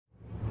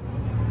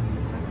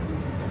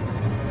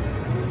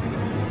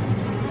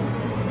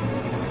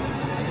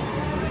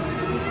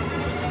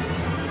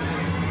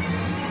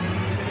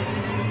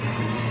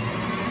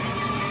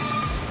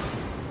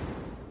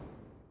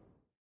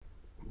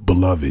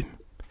Beloved,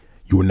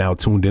 you are now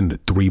tuned in to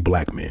Three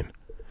Black Men,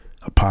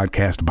 a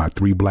podcast by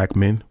three black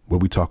men where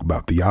we talk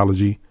about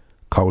theology,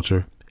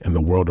 culture, and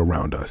the world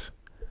around us.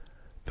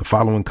 The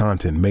following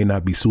content may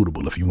not be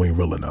suitable if you ain't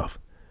real enough.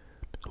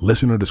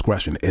 Listener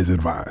discretion is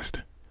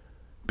advised,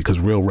 because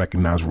real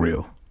recognize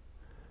real.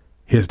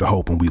 Here's the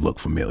hope when we look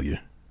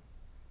familiar.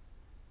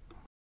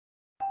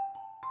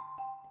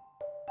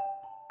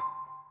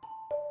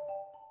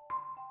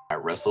 I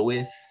wrestle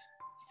with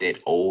that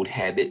old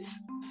habits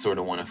sort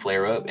of want to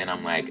flare up, and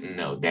I'm like,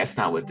 no, that's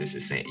not what this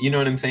is saying. You know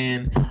what I'm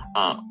saying?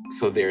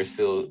 So there's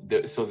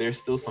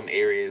still some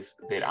areas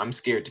that I'm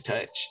scared to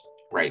touch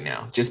right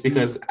now, just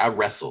because I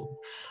wrestle.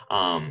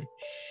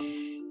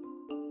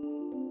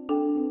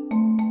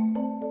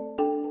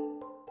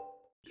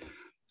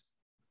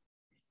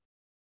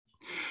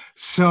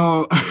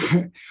 So,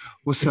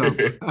 what's up,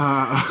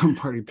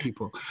 party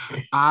people?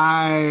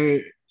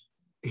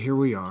 Here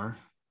we are,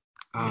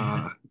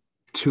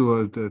 two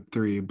of the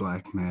three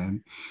black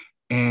men,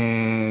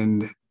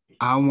 and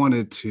I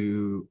wanted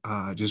to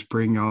just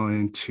bring y'all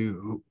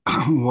into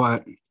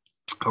what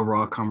a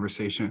raw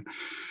conversation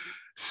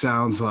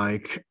sounds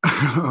like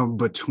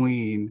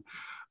between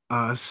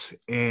us.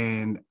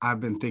 And I've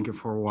been thinking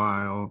for a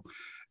while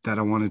that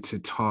I wanted to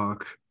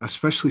talk,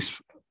 especially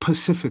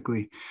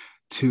specifically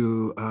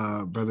to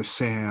Brother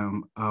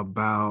Sam,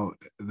 about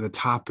the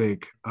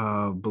topic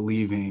of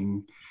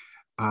believing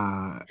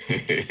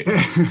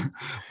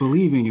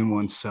believing in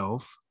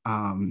oneself,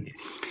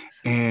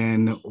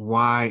 and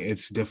why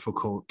it's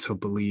difficult to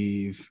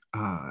believe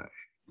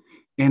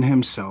in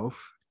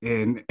himself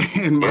and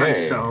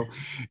myself.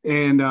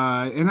 And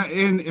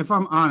if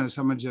I'm honest,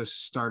 I'm gonna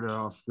just start it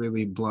off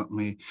really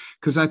bluntly,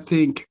 because I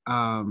think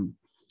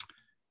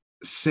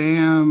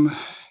Sam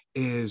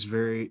is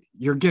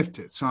you're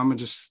gifted. So I'm gonna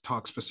just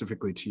talk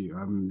specifically to you.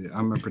 I'm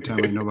gonna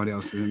pretend like nobody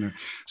else is in there.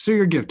 So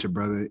you're gifted,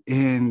 brother,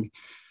 and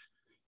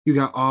you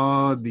got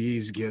all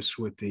these gifts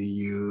within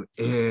you,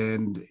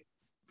 and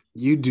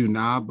you do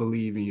not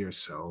believe in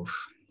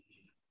yourself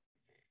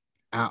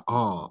at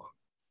all.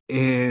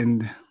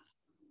 And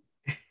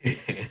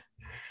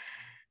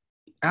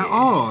at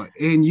all.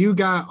 And you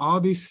got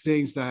all these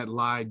things that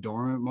lie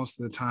dormant most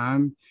of the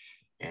time.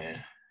 Yeah.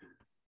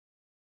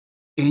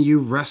 And you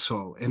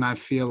wrestle. And I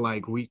feel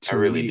like week to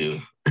week,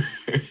 do.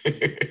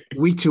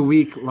 week to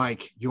week,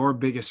 like your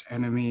biggest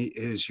enemy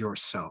is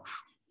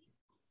yourself.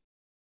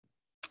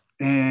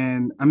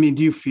 And I mean,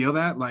 do you feel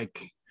that?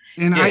 Like,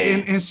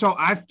 and so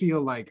I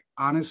feel like,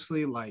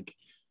 honestly, like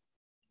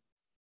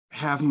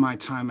having my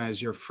time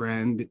as your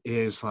friend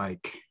is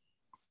like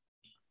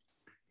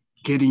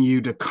getting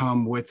you to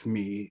come with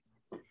me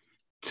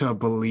to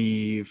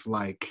believe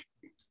like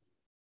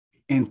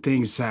in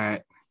things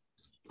that,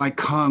 like,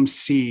 come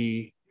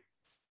see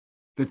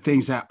the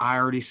things that I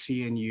already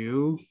see in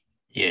you.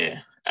 Yeah,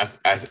 I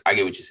get what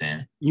you're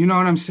saying. You know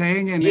what I'm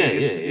saying? And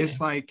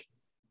it's like,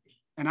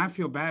 and I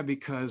feel bad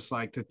because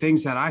like the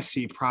things that I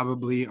see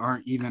probably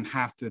aren't even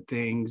half the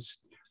things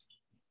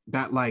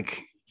that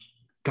like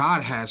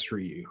God has for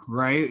you,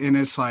 right? And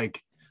it's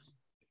like,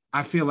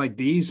 I feel like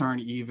these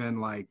aren't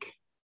even like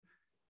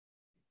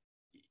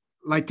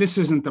this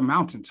isn't the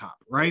mountaintop,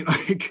 right?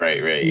 Like,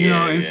 right. You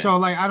know, and so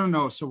like, I don't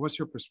know. So what's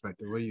your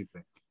perspective? What do you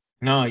think?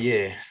 No,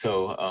 yeah.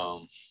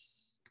 So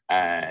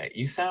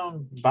you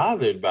sound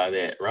bothered by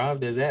that,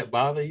 Rob. Does that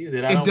bother you?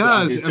 It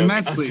does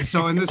immensely.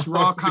 So in this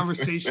raw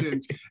conversation,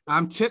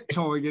 I'm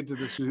tiptoeing into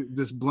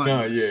this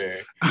bluntness. No,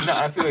 yeah. No,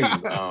 I feel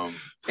you.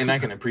 And I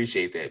can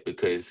appreciate that,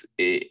 because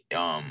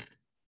I'm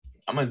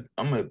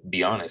gonna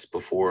be honest,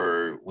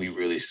 before we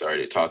really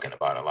started talking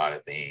about a lot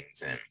of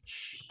things,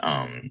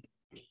 and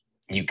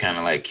you kind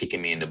of like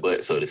kicking me in the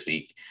butt, so to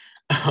speak,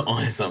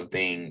 on some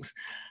things.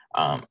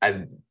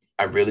 I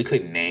really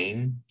couldn't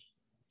name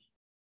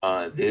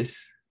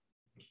this.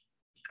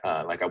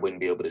 Like I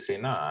wouldn't be able to say,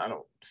 nah, I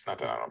don't. It's not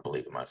that I don't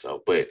believe in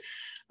myself, but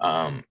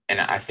and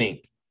I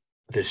think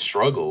the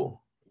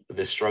struggle,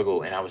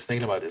 and I was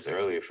thinking about this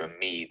earlier, for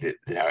me,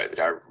 that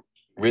I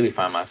really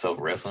find myself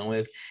wrestling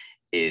with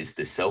is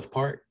the self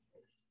part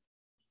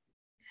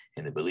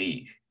and the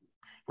believe,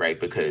 right?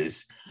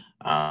 Because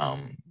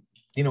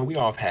you know, we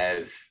all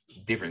have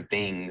different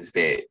things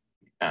that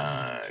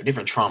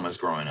different traumas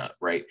growing up,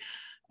 right?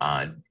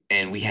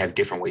 And we have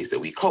different ways that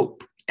we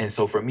cope. And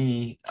so for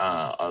me,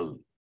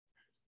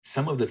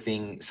 some of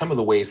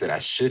the ways that I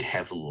should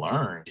have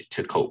learned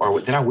to cope, or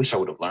that I wish I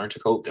would have learned to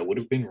cope, that would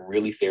have been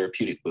really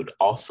therapeutic, but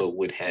also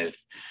would have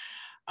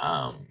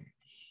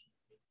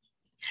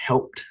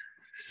helped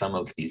some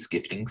of these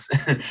giftings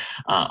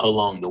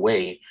along the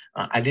way,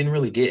 I didn't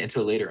really get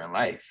until later in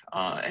life.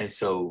 And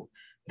so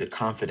the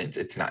confidence,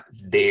 it's not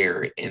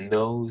there in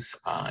those,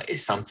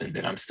 is something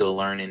that I'm still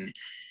learning.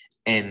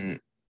 And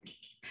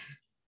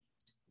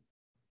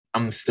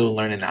I'm still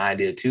learning the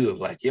idea too of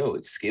like, yo,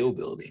 it's skill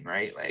building,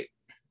 right? Like,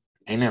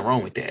 ain't nothing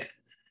wrong with that.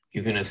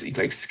 You're gonna see,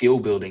 like, skill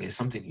building is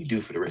something you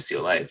do for the rest of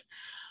your life.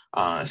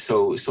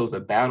 So the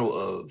battle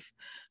of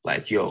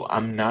like, yo,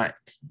 I'm not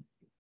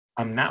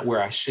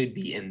where I should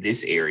be in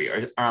this area,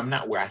 or I'm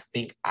not where I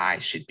think I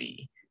should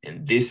be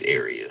in this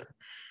area.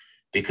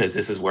 because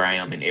this is where I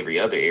am in every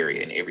other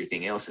area and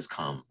everything else has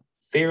come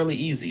fairly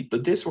easy.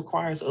 But this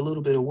requires a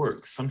little bit of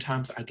work.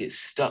 Sometimes I get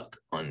stuck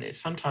on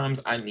this.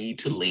 Sometimes I need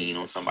to lean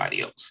on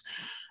somebody else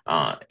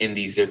in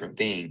these different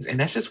things. And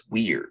that's just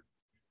weird.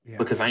 Yeah,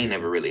 because I ain't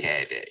never really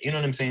had that. You know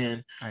what I'm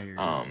saying? I hear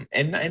you.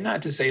 And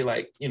not to say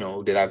like,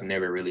 that I've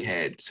never really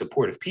had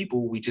supportive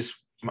people.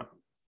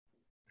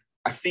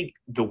 I think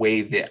the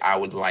way that I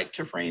would like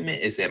to frame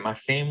it is that my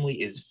family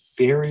is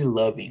very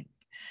loving.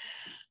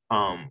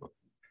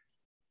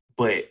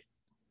 But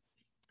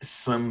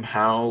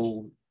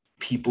somehow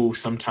people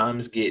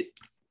sometimes get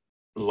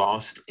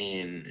lost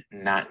in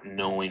not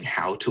knowing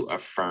how to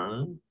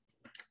affirm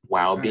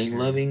while being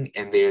loving,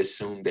 and they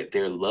assume that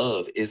their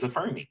love is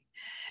affirming.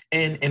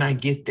 And I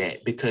get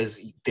that,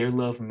 because their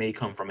love may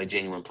come from a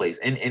genuine place,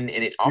 and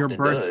it often does. Your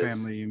birth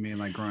family, you mean,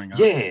 like growing up?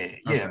 Yeah,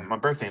 okay. My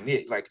birth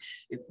family, like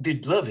the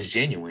love is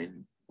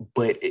genuine,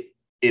 but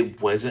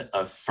it wasn't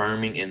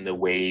affirming in the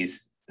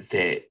ways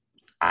that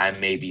I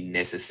maybe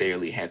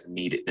necessarily have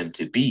needed them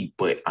to be.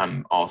 But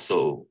I'm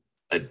also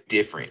a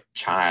different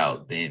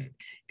child than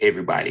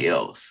everybody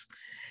else.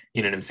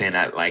 You know what I'm saying?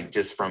 I like,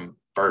 just from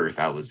birth,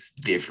 I was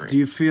different. Do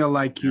you feel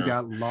like you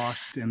got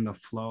lost in the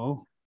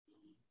flow?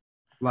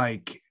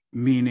 Like,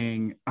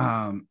 meaning,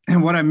 and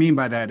what I mean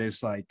by that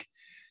is like,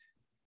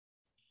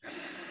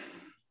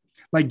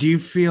 do you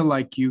feel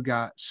like you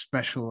got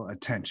special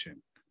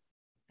attention?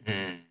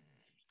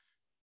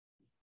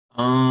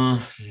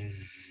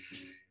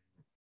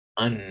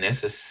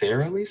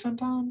 Unnecessarily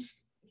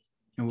sometimes.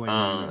 And what do you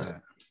mean by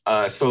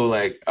that? So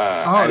like,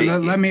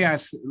 let me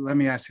ask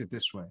it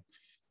this way.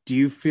 Do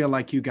you feel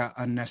like you got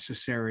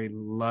unnecessary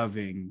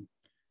loving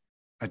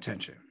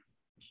attention?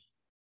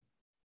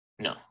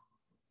 No.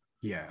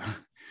 Yeah.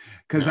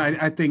 Because no.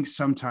 I think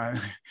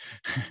sometimes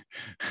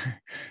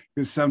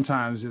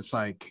it's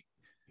like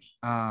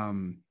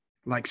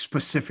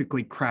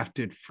specifically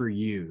crafted for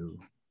you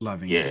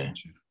loving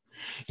attention.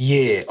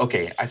 Yeah.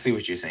 Okay. I see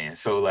what you're saying.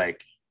 So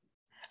like,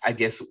 I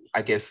guess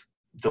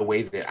the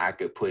way that I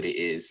could put it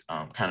is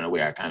kind of the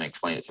way I kind of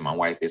explain it to my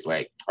wife is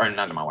like, or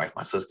not to my wife,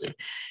 my sister,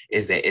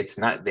 is that it's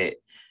not that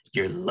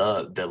the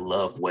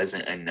love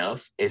wasn't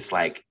enough. It's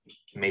like,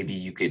 maybe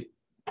you could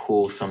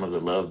pull some of the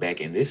love back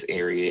in this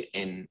area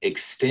and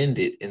extend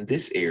it in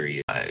this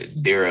area.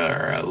 There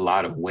are a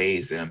lot of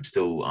ways that I'm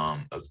still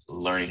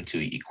learning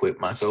to equip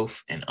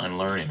myself and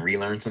unlearn and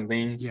relearn some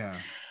things. Yeah.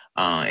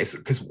 It's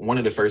because one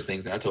of the first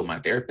things that I told my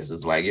therapist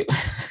is like,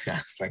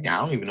 it's like, I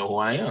don't even know who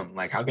I am.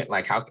 Like, how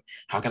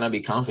can I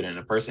be confident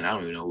in a person? I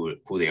don't even know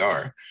who they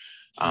are.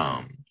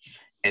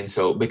 And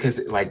so,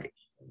 because like,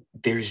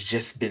 there's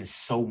just been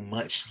so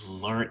much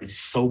learned,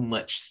 so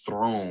much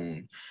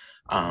thrown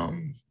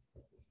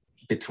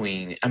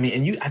between, I mean,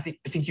 and I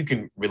think you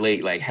can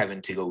relate, like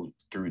having to go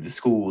through the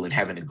school and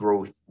having to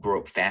grow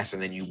up faster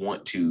than you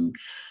want to,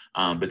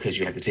 because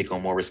you have to take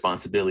on more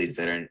responsibilities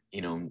that are,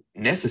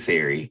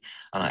 necessary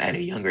at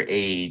a younger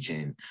age,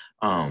 and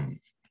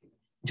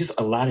just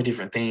a lot of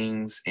different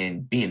things,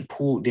 and being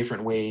pulled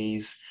different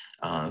ways,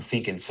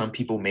 thinking some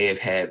people may have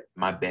had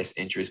my best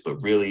interest,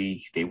 but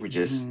really they were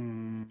just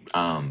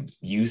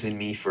using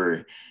me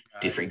for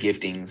different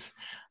giftings.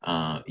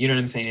 You know what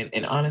I'm saying?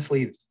 And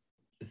honestly,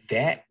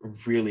 that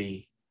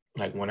really,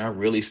 like, when I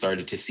really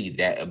started to see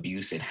that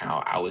abuse and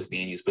how I was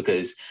being used,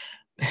 because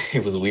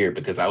it was weird,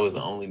 because I was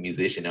the only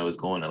musician that was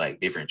going to like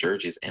different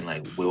churches and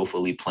like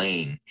willfully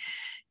playing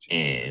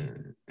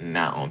and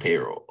not on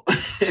payroll.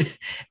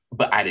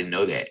 But I didn't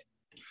know that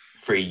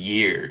for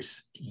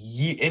years.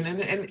 And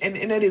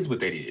that is what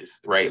that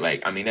is, right?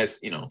 Like, I mean, that's,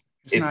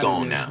 it's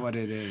gone now. What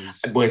it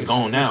is. But it's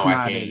gone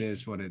now. It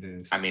is what it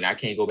is. I mean, I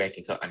can't go back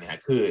and I mean, I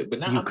could, but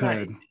now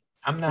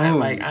I'm not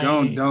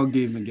don't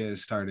even get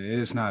started.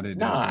 It's not it.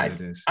 No,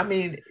 it is. I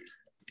mean,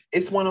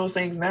 it's one of those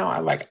things now.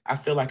 I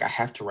feel like I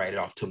have to write it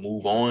off to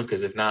move on,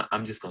 because if not,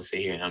 I'm just gonna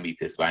sit here and I'll be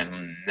pissed. But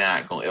I'm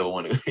not gonna ever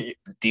want to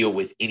deal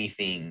with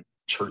anything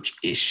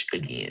church-ish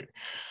again,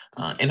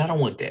 and I don't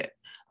want that.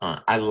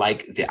 I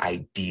like the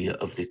idea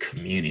of the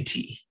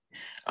community.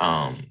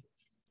 I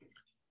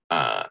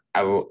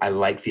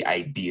like the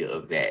idea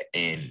of that,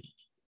 and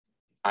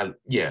I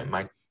don't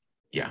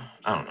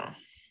know.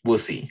 We'll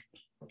see.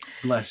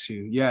 Bless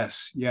you.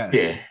 Yes.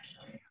 Yeah.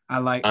 I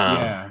like.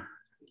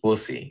 We'll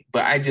see.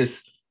 But I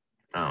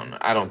don't know.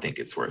 I don't think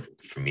it's worth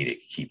it for me to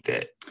keep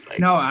that. Like,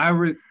 no, I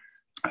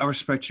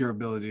respect your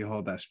ability to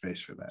hold that space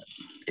for that.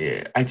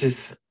 Yeah.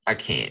 I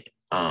can't.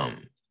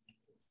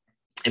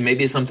 And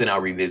maybe it's something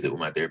I'll revisit with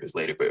my therapist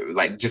later, but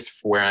like, just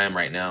for where I am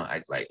right now,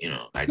 I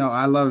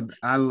love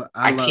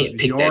can't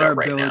pick that up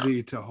right now. Your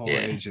ability to hold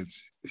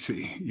agency.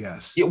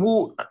 Yes. Yeah.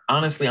 Well,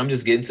 honestly, I'm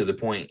just getting to the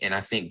point, and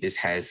I think this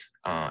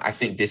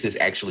is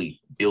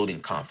actually building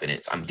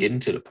confidence. I'm getting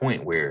to the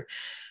point where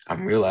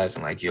I'm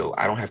realizing, like,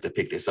 I don't have to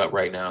pick this up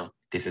right now.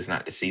 This is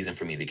not the season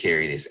for me to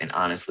carry this. And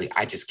honestly,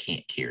 I just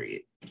can't carry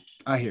it.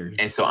 I hear you.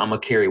 And so I'm gonna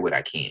carry what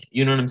I can.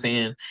 You know what I'm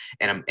saying?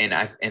 And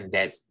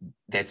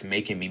that's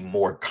making me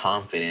more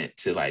confident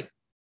to like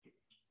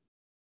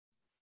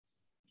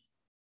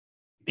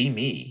be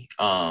me.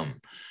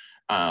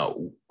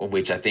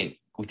 Which I think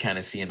we kind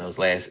of see in those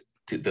last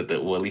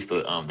well, at least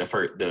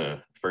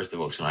the first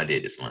devotional I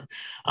did this month,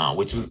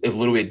 which was a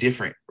little bit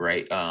different,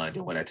 right,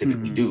 than what I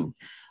typically do.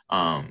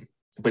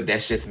 But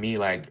that's just me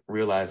like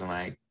realizing,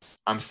 like,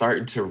 I'm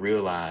starting to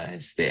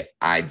realize that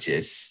I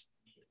just,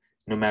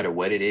 no matter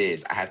what it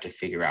is, I have to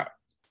figure out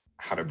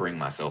how to bring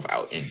myself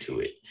out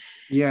into it.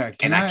 Yeah.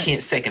 And I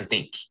can't second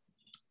think.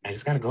 I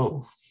just gotta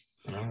go.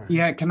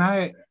 Yeah. Can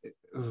I?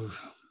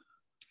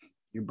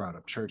 You brought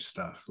up church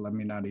stuff. Let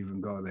me not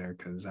even go there,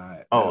 because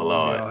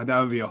Lord, that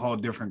would be a whole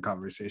different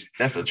conversation.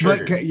 That's a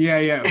trigger. But,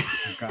 yeah.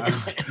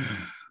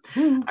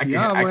 I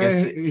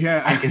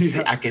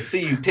can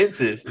see you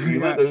pensive.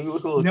 You look a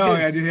little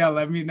tense.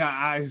 Let me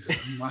not.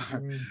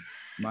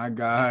 My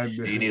God.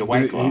 Do you need a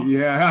White Claw?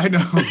 Yeah, I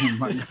know.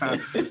 My God.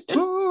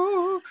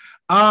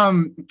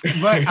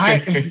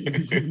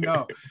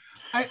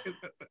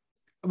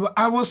 But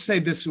I will say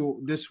this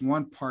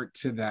one part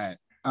to that.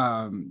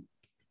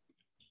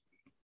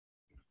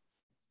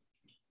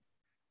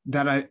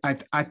 That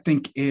I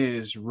think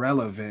is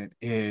relevant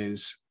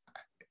is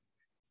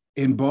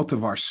in both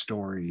of our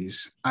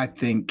stories. I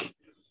think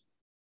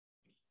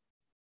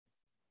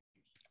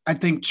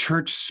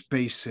church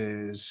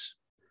spaces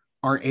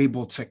are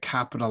able to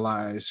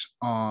capitalize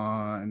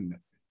on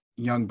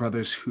young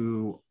brothers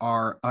who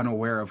are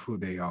unaware of who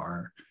they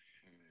are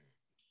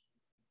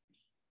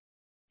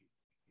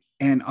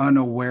and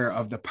unaware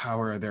of the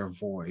power of their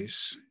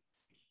voice,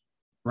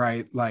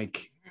 right?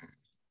 Like,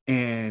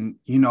 and,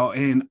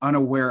 and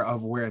unaware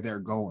of where they're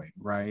going,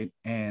 right?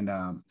 And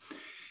so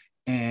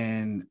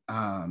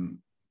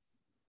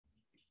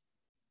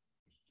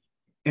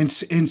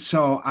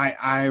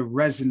I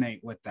resonate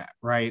with that,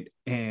 right?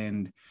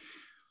 And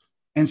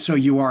so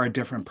you are a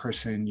different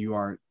person. You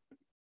are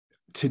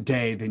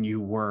today than you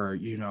were,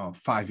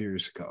 5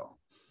 years ago.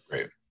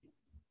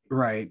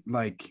 Right.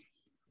 Like,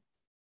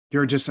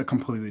 you're just a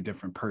completely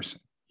different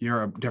person.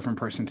 You're a different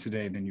person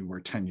today than you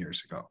were 10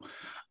 years ago.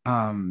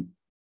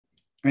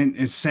 And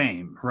it's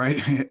same,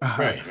 right?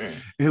 Right.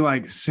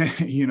 Like,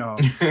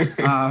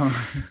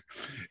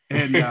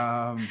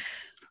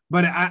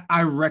 but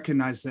I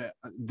recognize that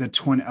the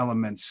twin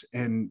elements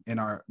in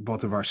our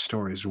both of our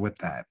stories with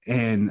that,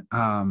 and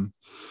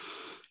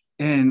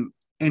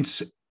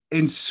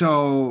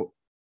so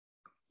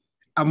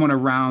I want to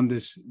round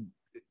this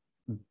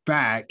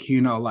back,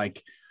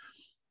 like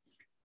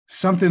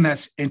something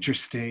that's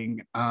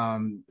interesting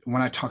when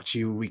I talk to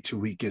you week to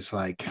week is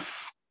like,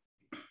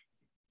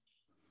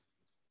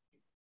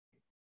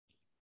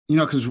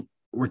 because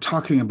we're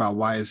talking about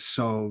why it's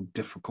so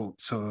difficult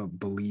to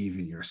believe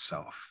in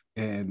yourself.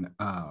 And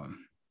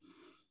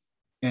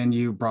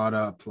you brought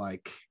up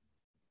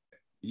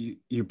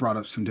you brought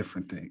up some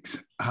different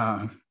things.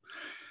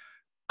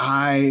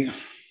 I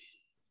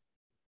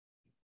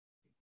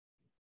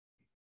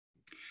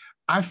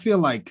feel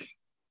like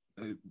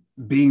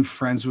being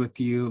friends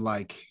with you,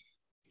 like,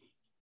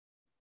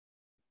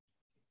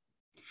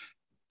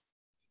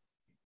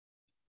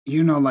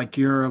 like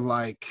you're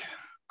like,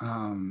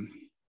 I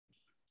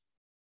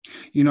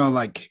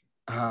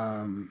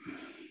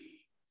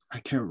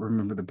can't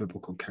remember the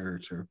biblical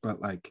character,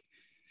 but like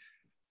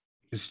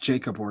it's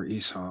Jacob or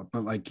Esau,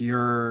 but like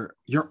you're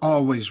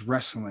always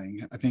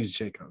wrestling. I think it's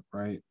Jacob,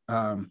 right?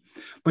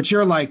 But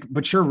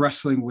you're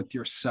wrestling with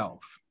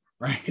yourself,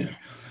 right? Yeah.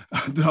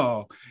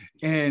 Though,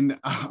 and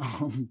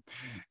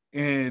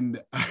and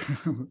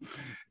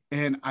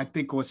I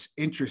think what's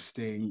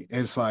interesting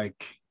is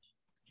like,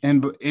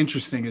 and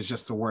interesting is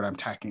just the word I'm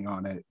tacking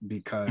on it,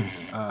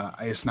 because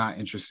it's not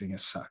interesting,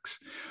 it sucks.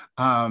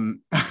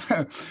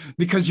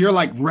 Because you're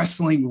like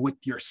wrestling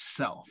with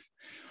yourself.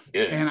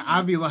 Yeah. And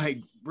I'd be like,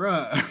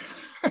 bruh.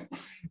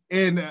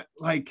 and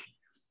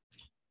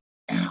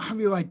I'd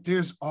be like,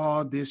 there's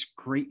all this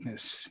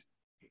greatness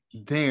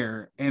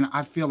there. And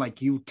I feel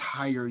like you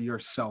tire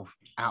yourself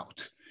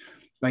out.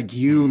 Like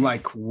you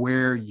like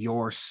wear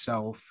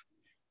yourself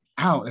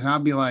out. And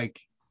I'd be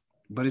like,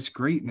 but it's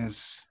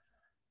greatness.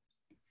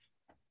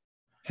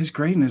 His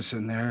greatness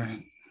in there.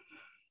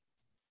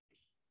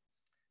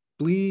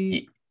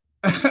 Bleed.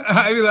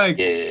 I mean, like,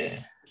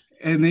 yeah.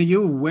 And then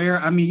you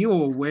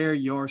will wear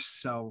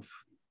yourself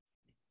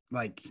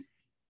like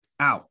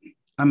out.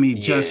 I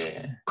mean, just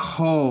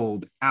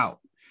cold out.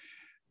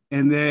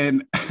 And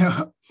then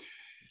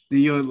then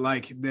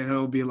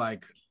it'll be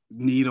like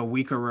need a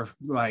week of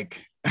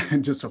like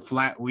just a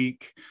flat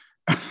week.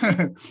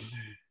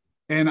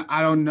 And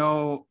I don't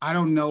know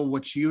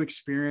what you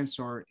experienced,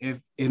 or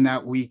if in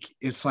that week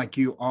it's like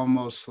you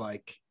almost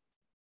like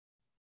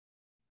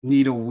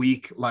need a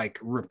week like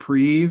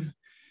reprieve,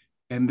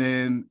 and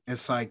then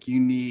it's like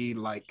you need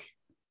like,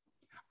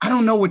 I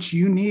don't know what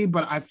you need,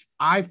 but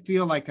I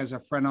feel like as a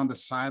friend on the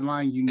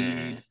sideline, you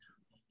need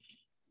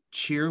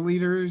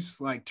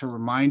cheerleaders like to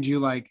remind you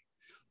like,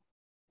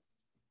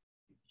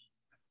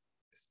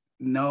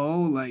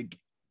 no, like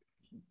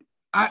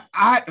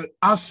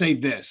I'll say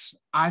this.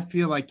 I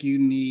feel like you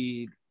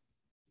need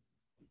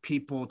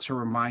people to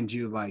remind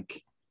you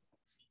like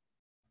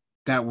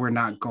that we're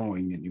not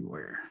going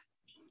anywhere.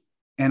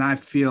 And I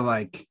feel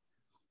like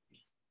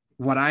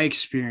what I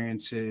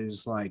experience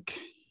is like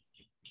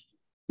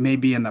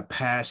maybe in the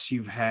past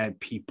you've had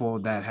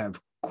people that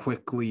have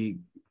quickly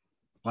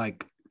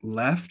like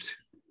left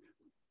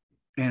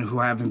and who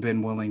haven't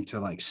been willing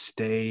to like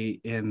stay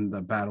in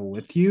the battle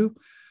with you.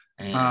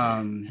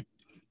 And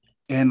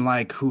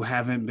like who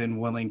haven't been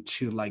willing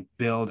to like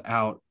build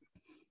out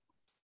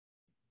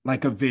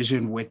like a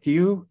vision with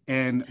you.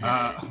 And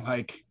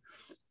like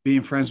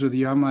being friends with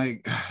you, I'm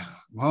like,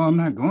 well, I'm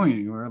not going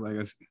anywhere. Like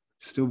I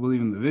still believe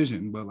in the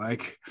vision, but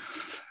like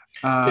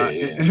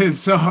and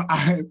so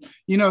I,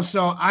 you know,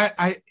 so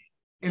I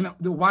and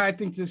why I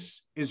think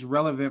this is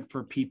relevant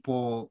for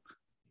people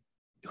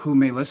who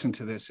may listen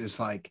to this is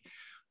like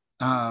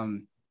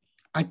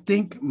I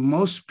think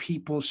most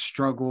people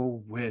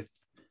struggle with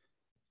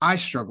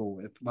like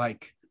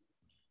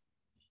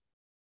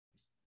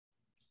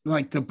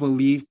the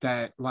belief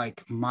that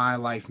like my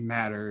life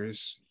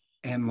matters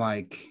and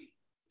like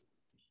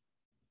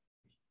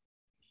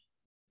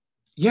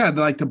yeah,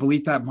 like the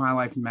belief that my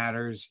life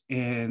matters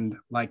and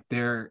like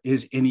there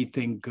is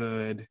anything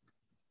good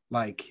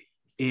like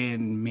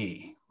in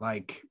me,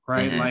 like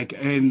right, like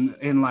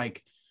and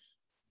like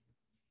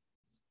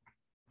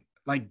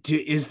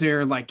is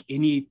there like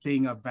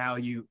anything of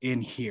value in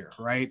here,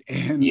 right?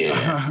 And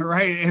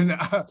right,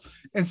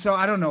 and so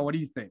I don't know, what do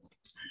you think?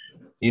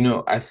 You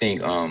know, I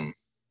think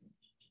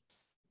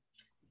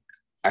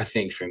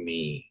for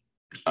me,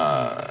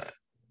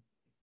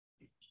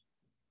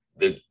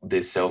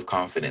 the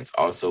self-confidence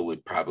also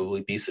would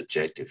probably be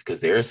subjective,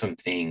 because there are some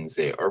things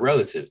that are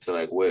relative to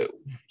like what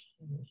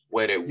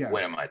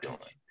am I doing?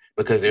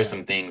 Because there's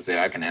some things that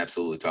I can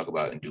absolutely talk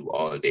about and do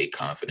all day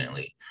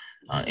confidently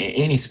in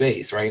any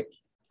space, right?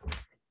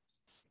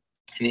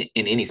 In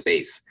any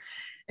space.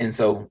 And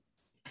so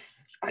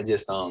I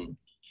just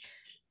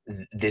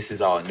this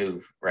is all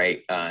new,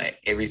 right?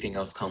 Everything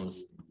else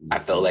I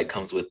felt like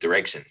comes with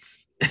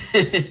directions.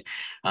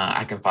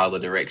 I can follow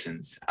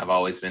directions. I've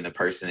always been the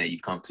person that you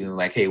come to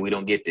like, hey, we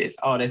don't get this.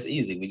 Oh, that's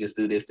easy. We just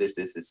do this, this,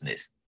 this, this, and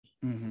this.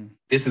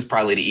 This is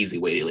probably the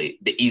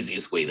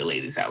easiest way to lay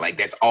this out. Like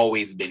that's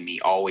always been me,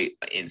 always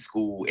in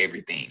school,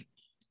 everything.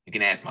 You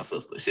can ask my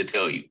sister, she'll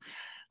tell you.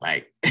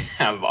 Like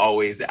I've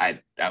always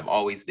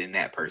been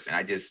that person.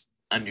 I just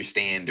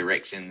understand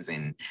directions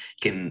and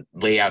can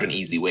lay out an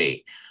easy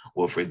way.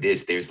 Well, for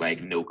this, there's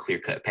like no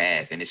clear-cut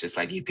path. And it's just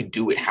like you can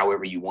do it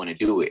however you want to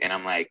do it. And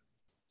I'm like,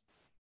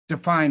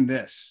 define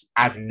this.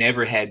 I've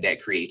never had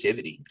that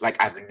creativity.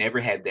 Like I've never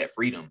had that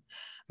freedom.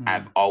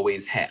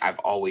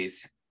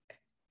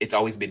 It's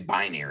always been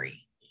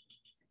binary.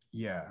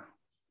 Yeah.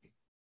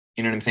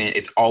 You know what I'm saying?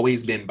 It's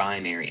always been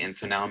binary. And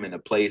so now I'm in a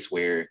place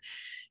where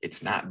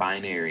it's not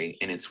binary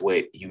and it's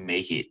what you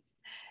make it.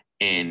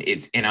 And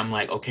I'm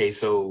like, okay,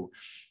 so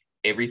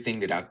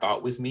everything that I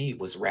thought was me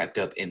was wrapped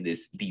up in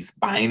these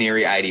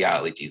binary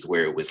ideologies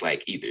where it was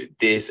like either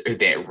this or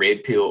that,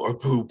 red pill or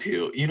blue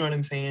pill. You know what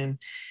I'm saying?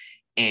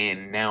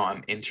 And now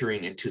I'm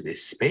entering into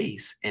this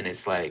space and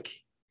it's like,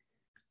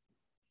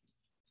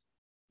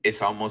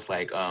 it's almost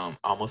like I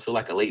almost feel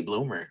like a late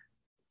bloomer.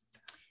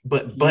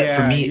 But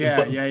for me,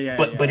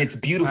 but it's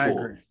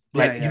beautiful.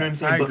 Like, you know what I'm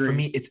saying? But for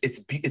me,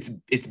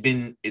 it's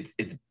been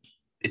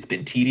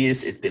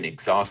tedious, it's been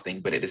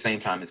exhausting, but at the same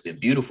time, it's been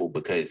beautiful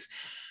because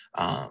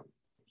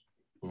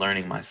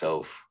learning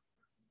myself,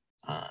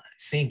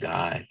 seeing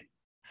God,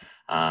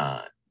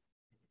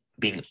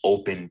 being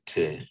open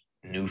to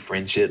new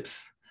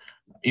friendships,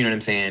 you know what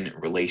I'm saying?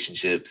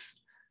 Relationships,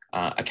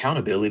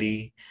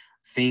 accountability,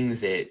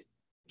 things that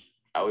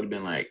I would have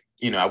been like,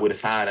 you know, I would have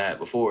side-eyed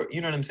before,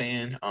 you know what I'm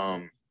saying?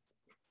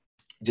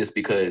 Just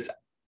because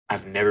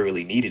I've never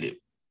really needed it.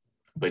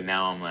 But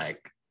now I'm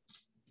like,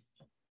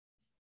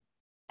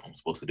 what I'm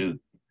supposed to do?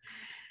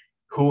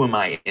 Who am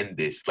I in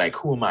this? Like,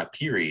 who am I,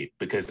 period?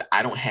 Because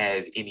I don't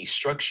have any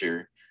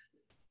structure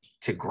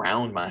to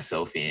ground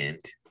myself in,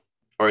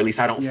 or at least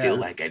I don't feel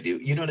like I do.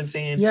 You know what I'm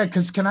saying? Yeah,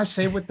 because can I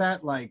say with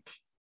that, like,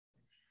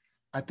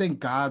 I think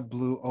God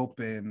blew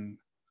open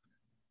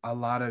a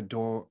lot of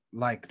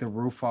like the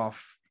roof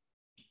off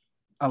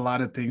a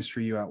lot of things for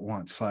you at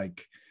once.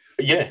 Like,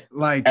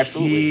 like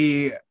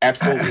absolutely.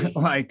 Absolutely.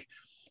 Like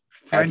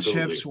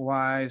friendships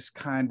wise,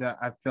 kind of,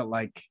 I felt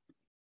like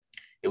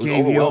it was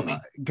overwhelming.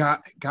 God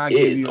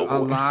gave you a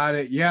lot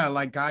of,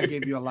 like God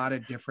gave you a lot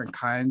of different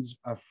kinds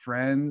of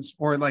friends,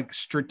 or like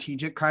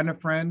strategic kind of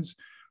friends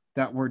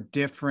that were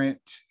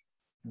different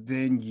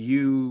than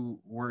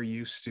you were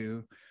used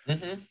to.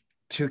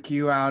 Took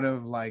you out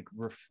of like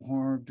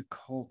reformed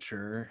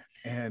culture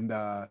and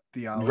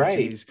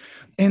theologies.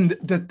 And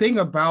the thing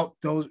about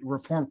those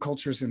reformed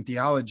cultures and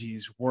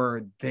theologies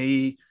were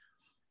they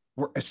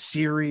were a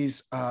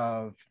series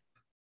of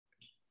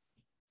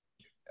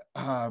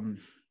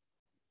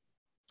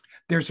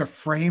there's a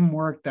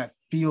framework that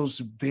feels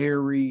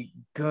very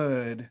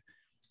good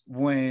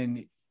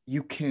when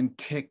you can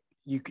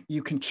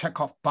you can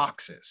check off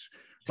boxes.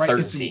 Right,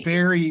 certainty. It's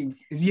very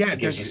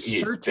there's a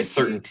certainty.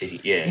 Certainty.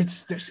 Yeah,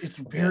 it's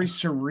very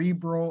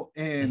cerebral,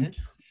 and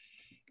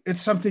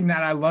it's something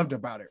that I loved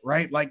about it,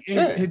 right? Like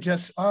it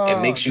just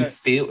it makes you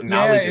feel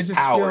knowledge is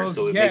power.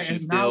 So it makes you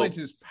feel knowledge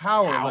is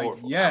power.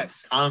 powerful. Like,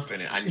 yes. I'm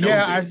confident. I know this.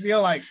 I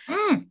feel like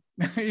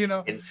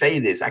and say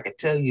this. I can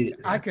tell you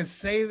I can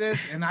say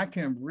this and I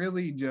can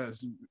really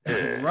just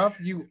rough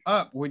you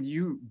up when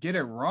you get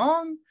it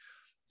wrong.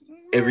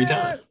 Every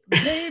time.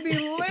 Baby,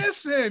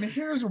 listen,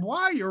 here's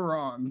why you're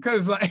wrong.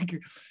 Because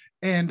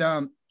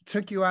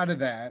took you out of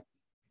that.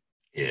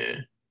 Yeah.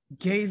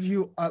 Gave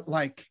you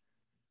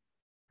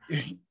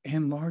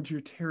enlarge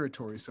your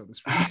territory, so to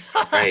speak.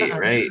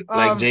 right.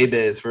 Like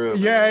Jabez for real.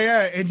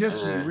 Yeah. It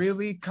just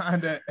really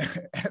kind of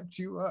effed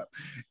you up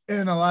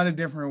in a lot of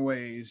different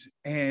ways.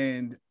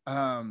 And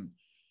I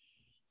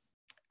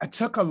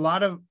took a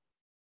lot of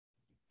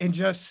and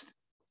just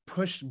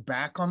pushed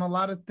back on a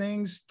lot of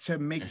things to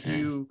make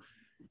you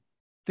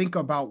think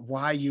about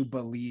why you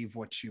believe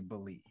what you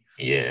believe.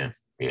 Yeah.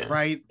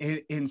 Right.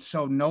 And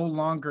so no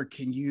longer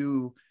can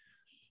you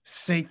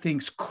say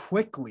things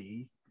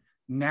quickly.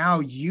 Now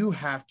you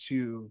have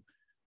to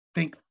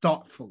think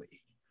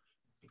thoughtfully,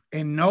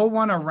 and no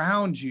one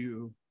around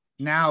you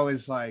now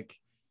is like,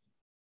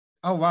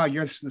 oh, wow,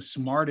 you're the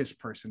smartest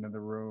person in the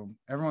room.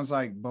 Everyone's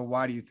like, but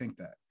why do you think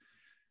that?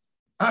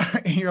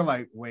 And you're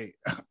like, wait,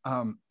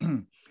 let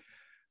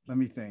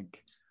me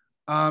think.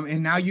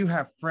 And now you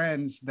have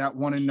friends that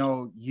want to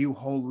know you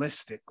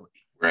holistically.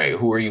 Right.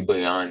 Who are you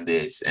beyond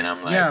this? And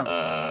I'm like,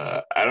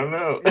 I don't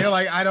know. You're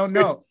like, I don't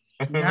know.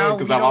 Now,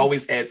 because I've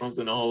always had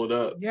something to hold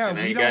up. Yeah,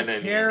 we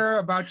don't care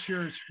about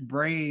your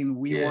brain.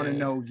 We want to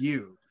know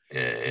you.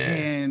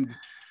 Yeah.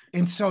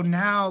 And so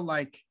now,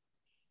 like,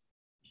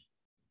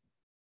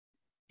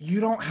 you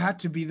don't have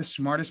to be the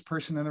smartest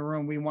person in the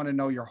room. We want to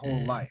know your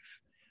whole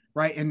life,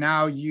 right? And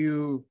now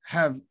you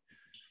have,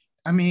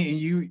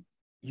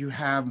 you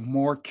have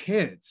more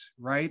kids,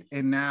 right?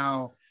 And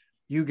now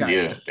you got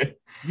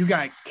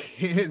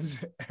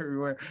kids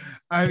everywhere.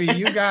 I mean,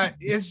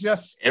 it's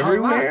just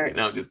everywhere.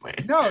 No, I'm just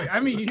playing. No, I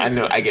mean, I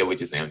know, I get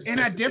what you're saying. And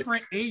at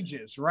different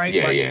ages, right?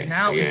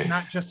 Now it's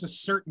not just a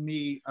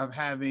certainty of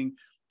having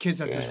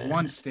kids at this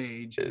one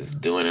stage. Just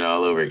doing it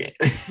all over again.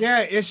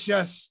 It's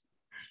just,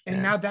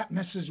 and now that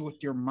messes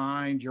with your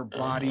mind, your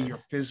body, your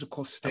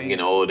physical state. I'm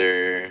getting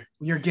older.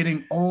 You're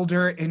getting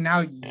older, and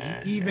now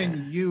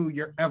even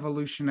your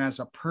evolution as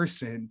a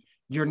person,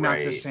 you're not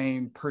the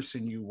same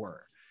person you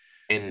were.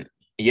 And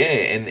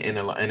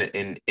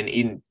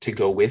even to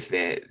go with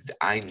that,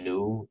 I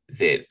knew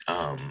that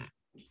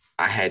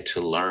I had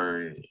to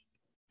learn.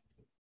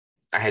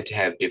 I had to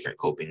have different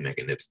coping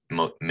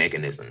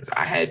mechanisms.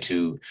 I had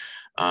to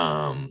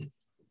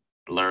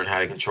learn how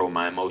to control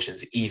my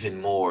emotions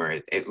even more.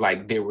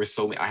 There were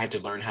so many. I had to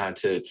learn how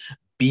to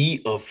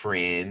be a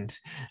friend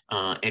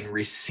and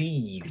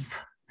receive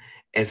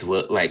as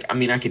well. Like, I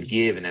mean, I could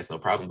give and that's no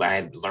problem, but I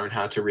had to learn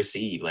how to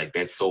receive. Like,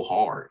 that's so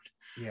hard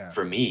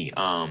for me.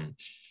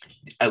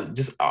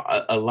 Just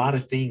a lot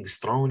of things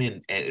thrown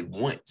in at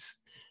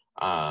once.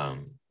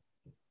 And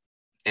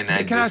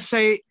I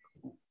say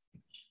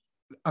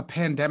a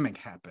pandemic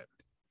happened?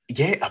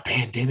 Yeah, a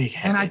pandemic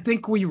happened. And I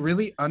think we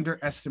really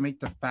underestimate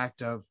the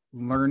fact of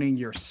learning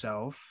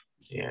yourself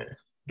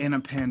in a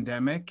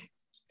pandemic.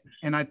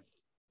 And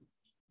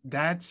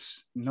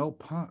that's no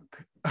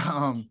punk.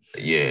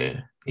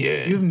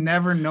 You've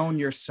never known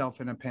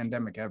yourself in a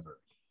pandemic ever.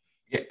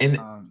 Yeah, and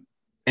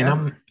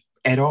I'm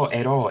at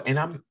all. And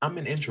I'm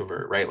an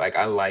introvert, right? Like,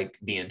 I like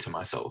being to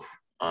myself.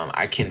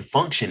 I can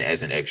function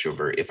as an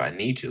extrovert if I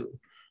need to,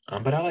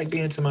 but I like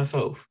being to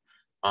myself.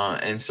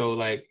 And so,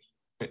 like,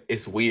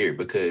 it's weird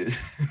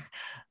because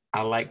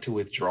I like to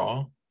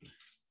withdraw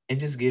and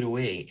just get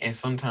away. And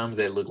sometimes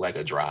that look like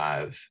a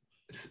drive.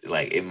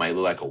 Like, it might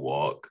look like a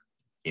walk.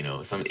 You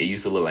know, it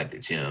used to look like the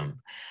gym.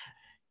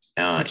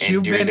 But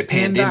and during the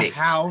pandemic, in the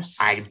house,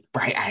 I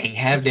ain't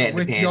have that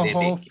with in the pandemic.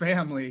 Your whole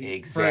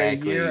family for a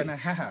year and a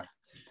half.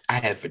 I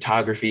had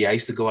photography. I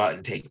used to go out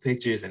and take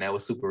pictures, and that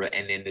was super.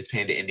 And then this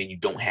pandemic, and then you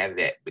don't have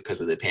that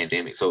because of the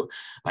pandemic. So,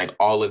 like,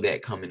 all of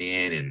that coming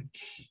in, and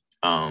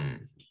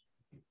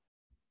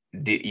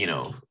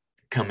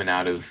coming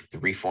out of the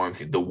Reformed,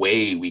 the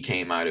way we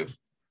came out of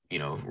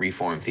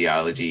Reformed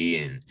theology,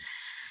 and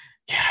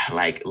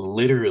like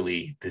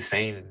literally the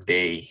same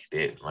day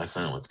that my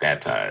son was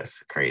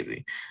baptized.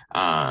 Crazy.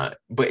 But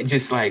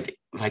just like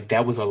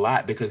that was a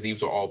lot, because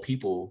these were all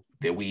people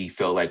that we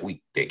felt like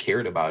that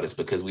cared about us,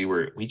 because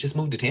we just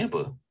moved to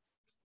Tampa.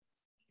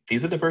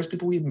 These are the first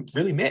people we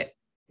really met.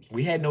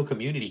 We had no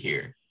community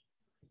here.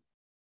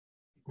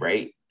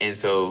 Right. And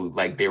so,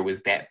 like, there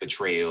was that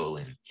betrayal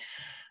and,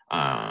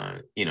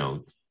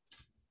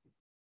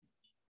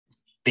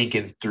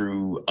 thinking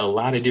through a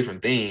lot of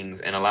different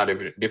things and a lot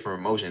of different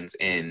emotions.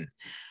 And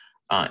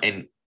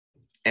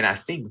I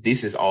think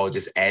this is all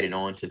just added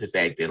on to the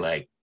fact that,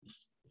 like,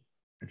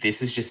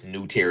 this is just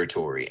new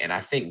territory. And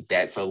I think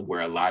that's where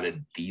a lot of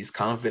these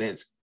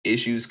confidence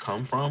issues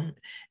come from,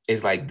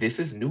 is like, this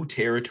is new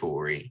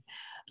territory.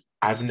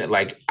 I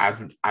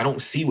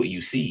don't see what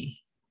you see.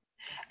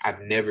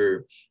 I've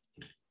never,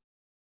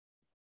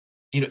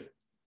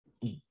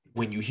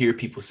 when you hear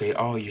people say,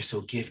 oh, you're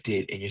so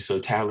gifted and you're so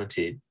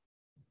talented,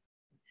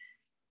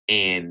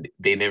 and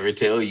they never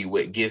tell you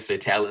what gifts or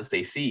talents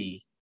they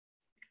see,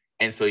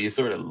 and so you're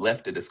sort of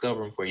left to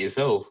discover them for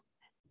yourself.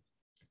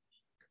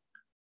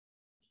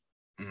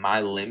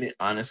 My limit,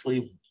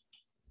 honestly,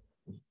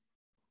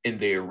 in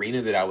the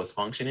arena that I was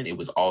functioning, it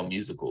was all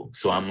musical.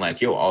 So I'm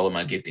like, yo, all of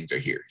my giftings are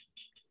here.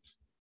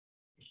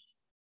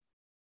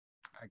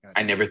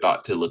 I never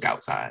thought to look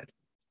outside.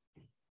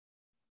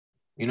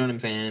 You know what I'm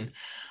saying?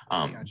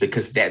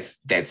 Because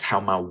that's how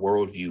my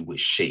worldview was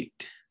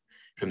shaped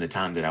from the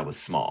time that I was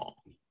small.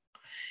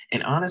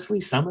 And honestly,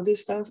 some of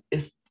this stuff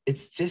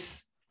it's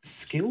just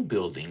skill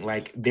building.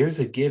 Like there's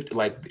a gift,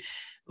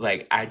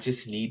 like I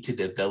just need to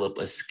develop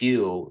a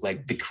skill.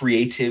 Like the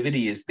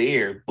creativity is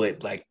there,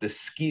 but like the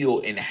skill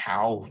in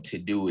how to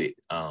do it,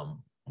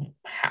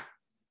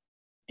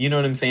 you know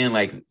what I'm saying?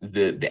 Like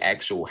the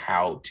actual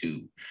how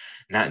to,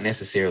 not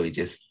necessarily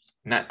just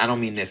not. I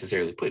don't mean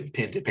necessarily putting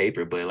pen to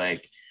paper, but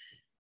like,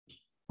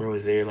 bro,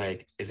 is there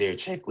a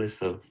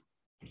checklist of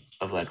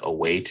like a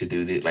way to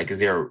do this? Like, is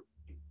there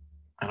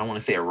I don't want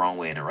to say a wrong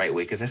way and a right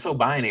way because that's so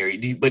binary.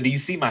 But do you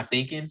see my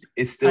thinking?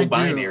 It's still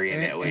binary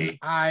in that way.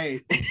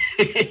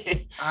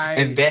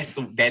 And that's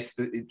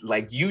the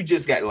like you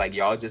just got like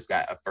y'all just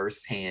got a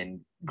firsthand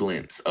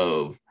glimpse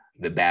of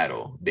the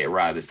battle that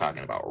Rob is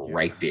talking about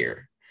right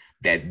there.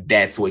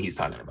 That's what he's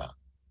talking about.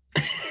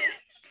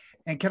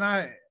 And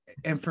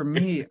for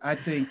me, I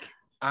think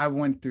I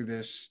went through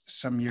this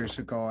some years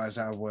ago as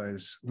I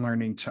was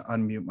learning to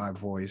unmute my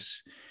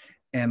voice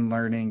and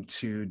learning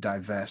to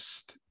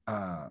divest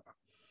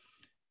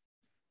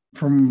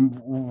from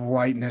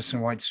whiteness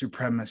and white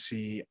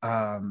supremacy.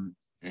 I'm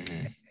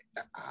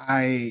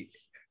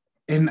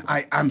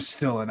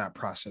still in that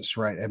process,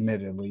 right?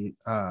 Admittedly.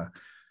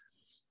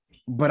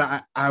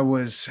 But I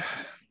was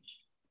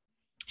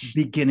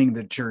beginning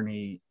the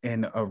journey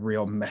in a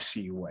real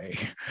messy way.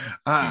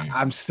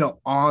 I'm still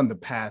on the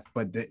path,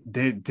 but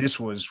this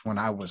was when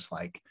I was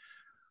like,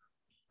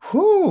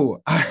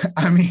 whoo,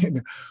 I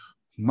mean,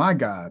 my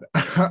God.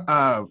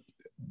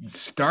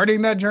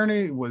 Starting that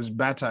journey was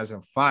baptized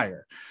in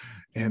fire,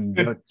 and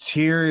the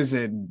tears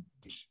and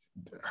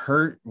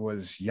hurt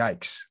was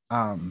yikes.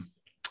 God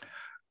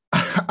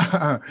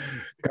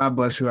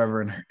bless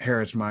whoever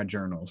inherits my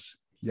journals.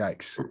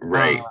 Yikes.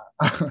 Right.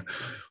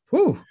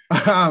 Whew.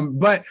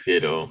 But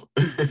Ditto.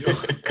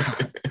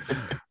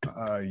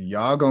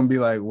 Y'all gonna be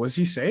like, was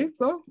he saved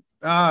though?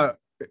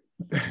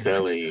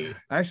 Telling you.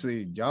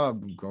 Actually, y'all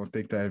gonna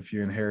think that if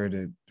you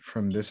inherited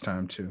from this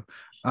time too.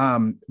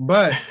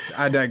 But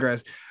I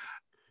digress.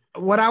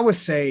 What I would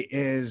say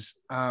is,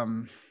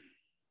 to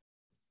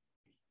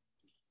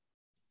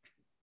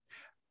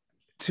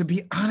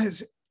be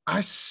honest,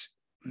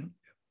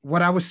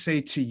 what I would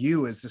say to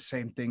you is the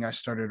same thing I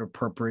started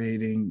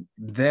appropriating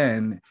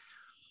then.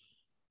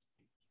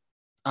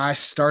 I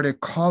started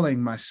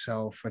calling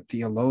myself a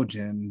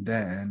theologian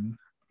then,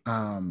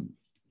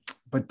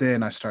 but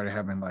then I started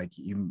having like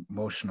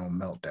emotional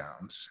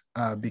meltdowns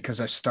because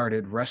I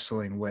started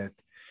wrestling with,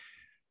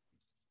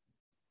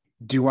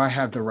 do I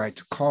have the right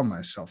to call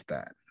myself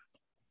that?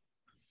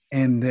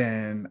 And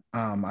then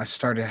I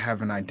started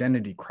having an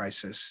identity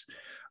crisis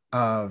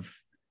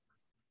of,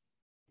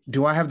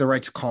 do I have the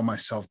right to call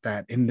myself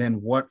that? And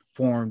then what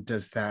form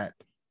does that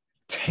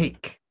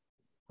take,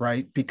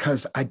 right?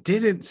 Because I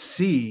didn't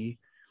see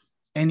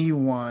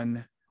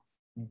anyone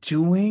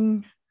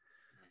doing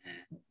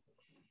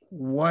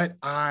what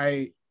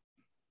I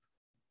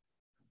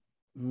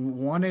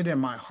wanted in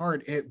my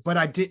heart, but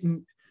I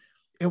didn't,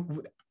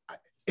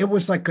 it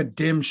was like a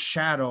dim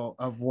shadow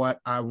of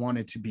what I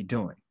wanted to be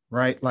doing,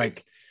 right?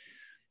 Like,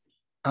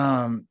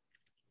 even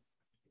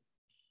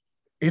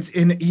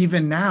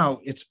now,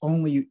 it's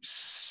only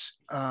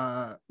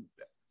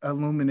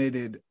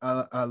illuminated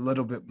a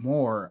little bit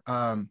more.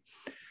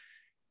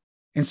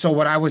 And so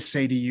what I would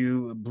say to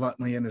you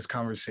bluntly in this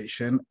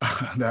conversation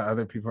that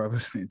other people are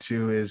listening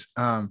to is,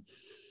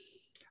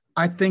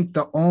 I think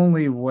the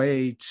only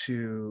way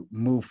to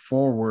move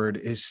forward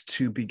is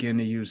to begin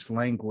to use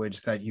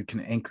language that you can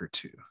anchor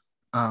to.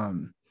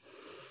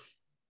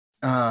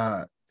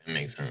 That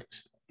makes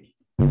sense.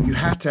 You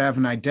have to have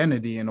an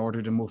identity in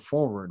order to move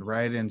forward,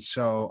 right? And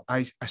so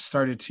I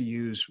started to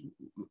use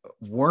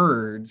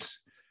words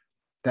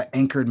that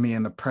anchored me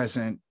in the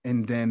present,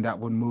 and then that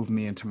would move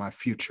me into my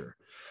future.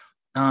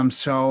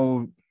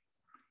 So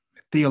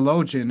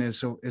theologian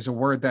is a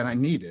word that I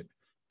needed,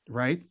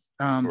 right?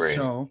 Right.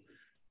 So,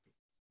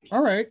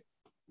 all right.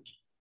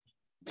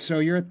 So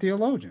you're a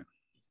theologian.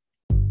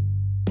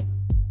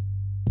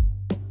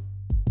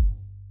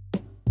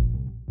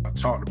 I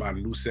talked about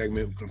a new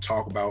segment. We're gonna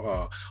talk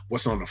about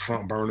what's on the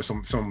front burner,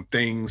 some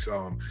things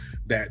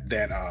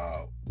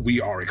that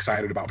we are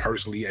excited about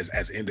personally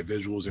as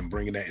individuals, and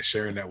bringing that and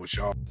sharing that with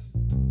y'all.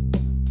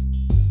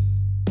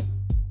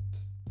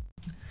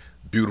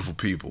 Beautiful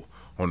people.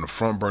 On the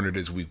front burner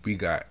this week, we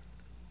got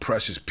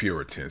Precious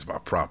Puritans by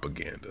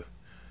Propaganda.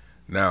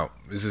 Now,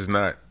 this is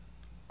not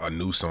a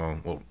new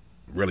song. Well,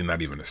 really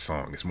not even a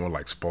song. It's more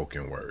like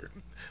spoken word.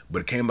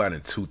 but it came out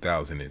in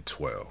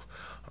 2012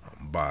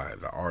 by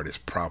the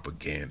artist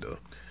Propaganda.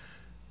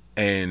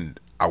 And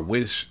I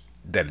wish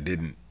that it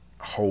didn't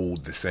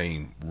hold the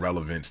same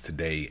relevance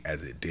today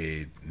as it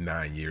did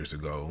 9 years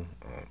ago.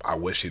 I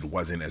wish it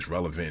wasn't as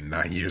relevant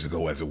 9 years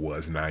ago as it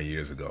was 9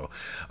 years ago.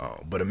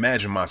 But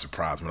imagine my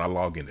surprise when I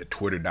log into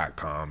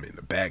twitter.com in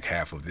the back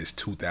half of this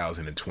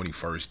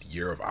 2021st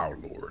year of our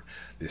Lord,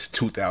 this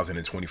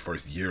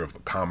 2021st year of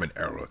the Common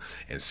Era,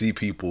 and see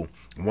people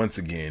once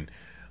again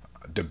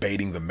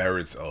debating the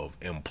merits of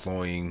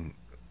employing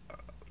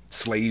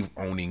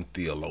slave-owning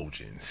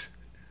theologians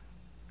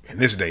in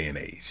this day and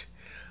age.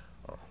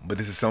 But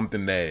this is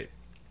something that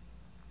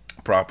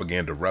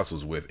Propaganda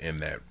wrestles with in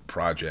that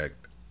project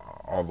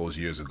all those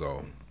years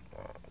ago.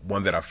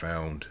 One that I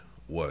found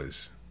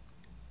was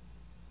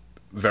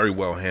very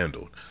well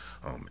handled,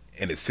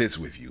 and it sits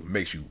with you,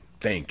 makes you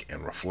think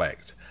and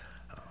reflect.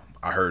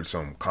 I heard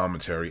some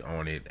commentary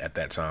on it at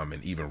that time,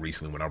 and even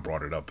recently when I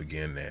brought it up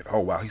again, that,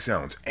 oh wow, he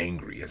sounds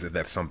angry, as if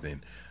that's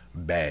something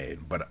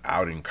bad. But I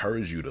would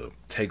encourage you to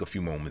take a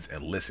few moments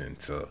and listen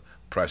to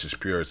Precious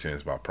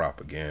Puritans by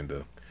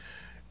Propaganda.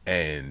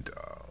 And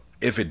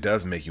if it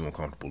does make you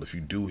uncomfortable, if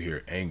you do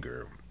hear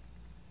anger,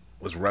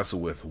 let's wrestle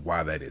with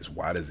why that is.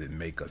 Why does it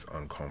make us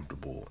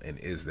uncomfortable? And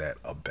is that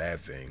a bad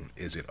thing?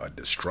 Is it a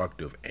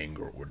destructive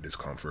anger or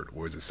discomfort?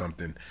 Or is it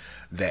something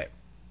that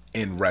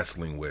in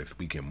wrestling with,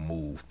 we can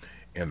move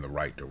in the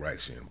right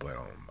direction? But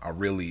I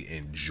really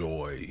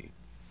enjoy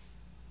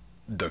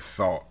the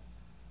thought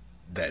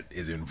that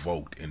is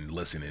invoked in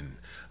listening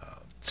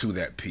to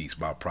that piece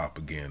by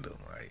Propaganda.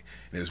 Right?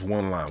 And there's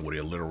one line where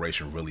the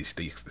alliteration really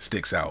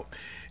sticks out,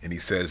 and he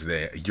says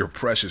that your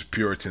precious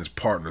Puritans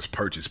partners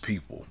purchase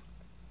people.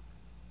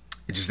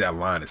 It's just that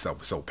line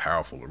itself is so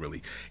powerful. It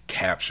really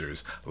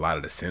captures a lot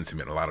of the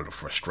sentiment, a lot of the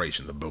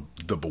frustration, the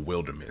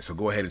bewilderment. So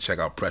go ahead and check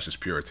out Precious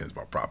Puritans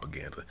by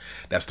Propaganda.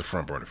 That's the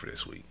front burner for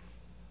this week.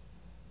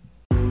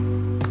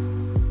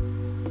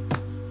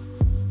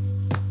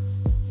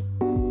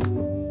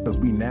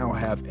 We now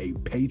have a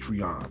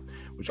Patreon,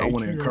 which I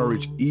want to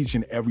encourage each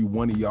and every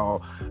one of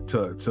y'all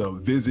to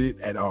visit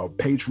at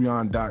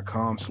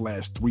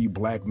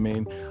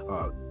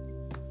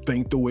patreon.com/3blackmen.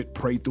 Think through it,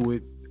 pray through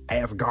it,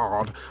 ask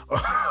God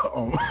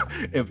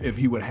if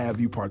he would have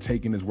you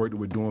partake in this work that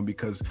we're doing,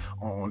 because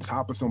on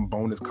top of some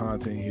bonus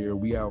content here,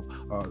 we have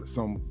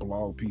some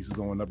blog pieces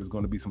going up. There's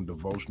going to be some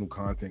devotional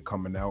content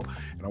coming out,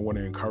 and I want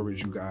to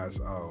encourage you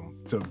guys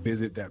to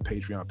visit that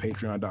Patreon,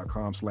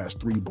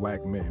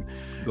 patreon.com/3blackmen.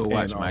 Go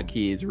watch my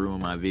kids ruin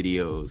my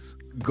videos.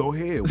 Go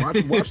ahead,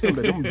 watch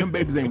them. Them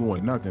babies ain't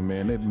ruined nothing,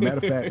 man. Matter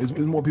of fact, it's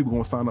more people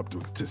gonna sign up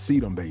to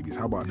see them babies.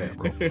 How about that,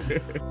 bro?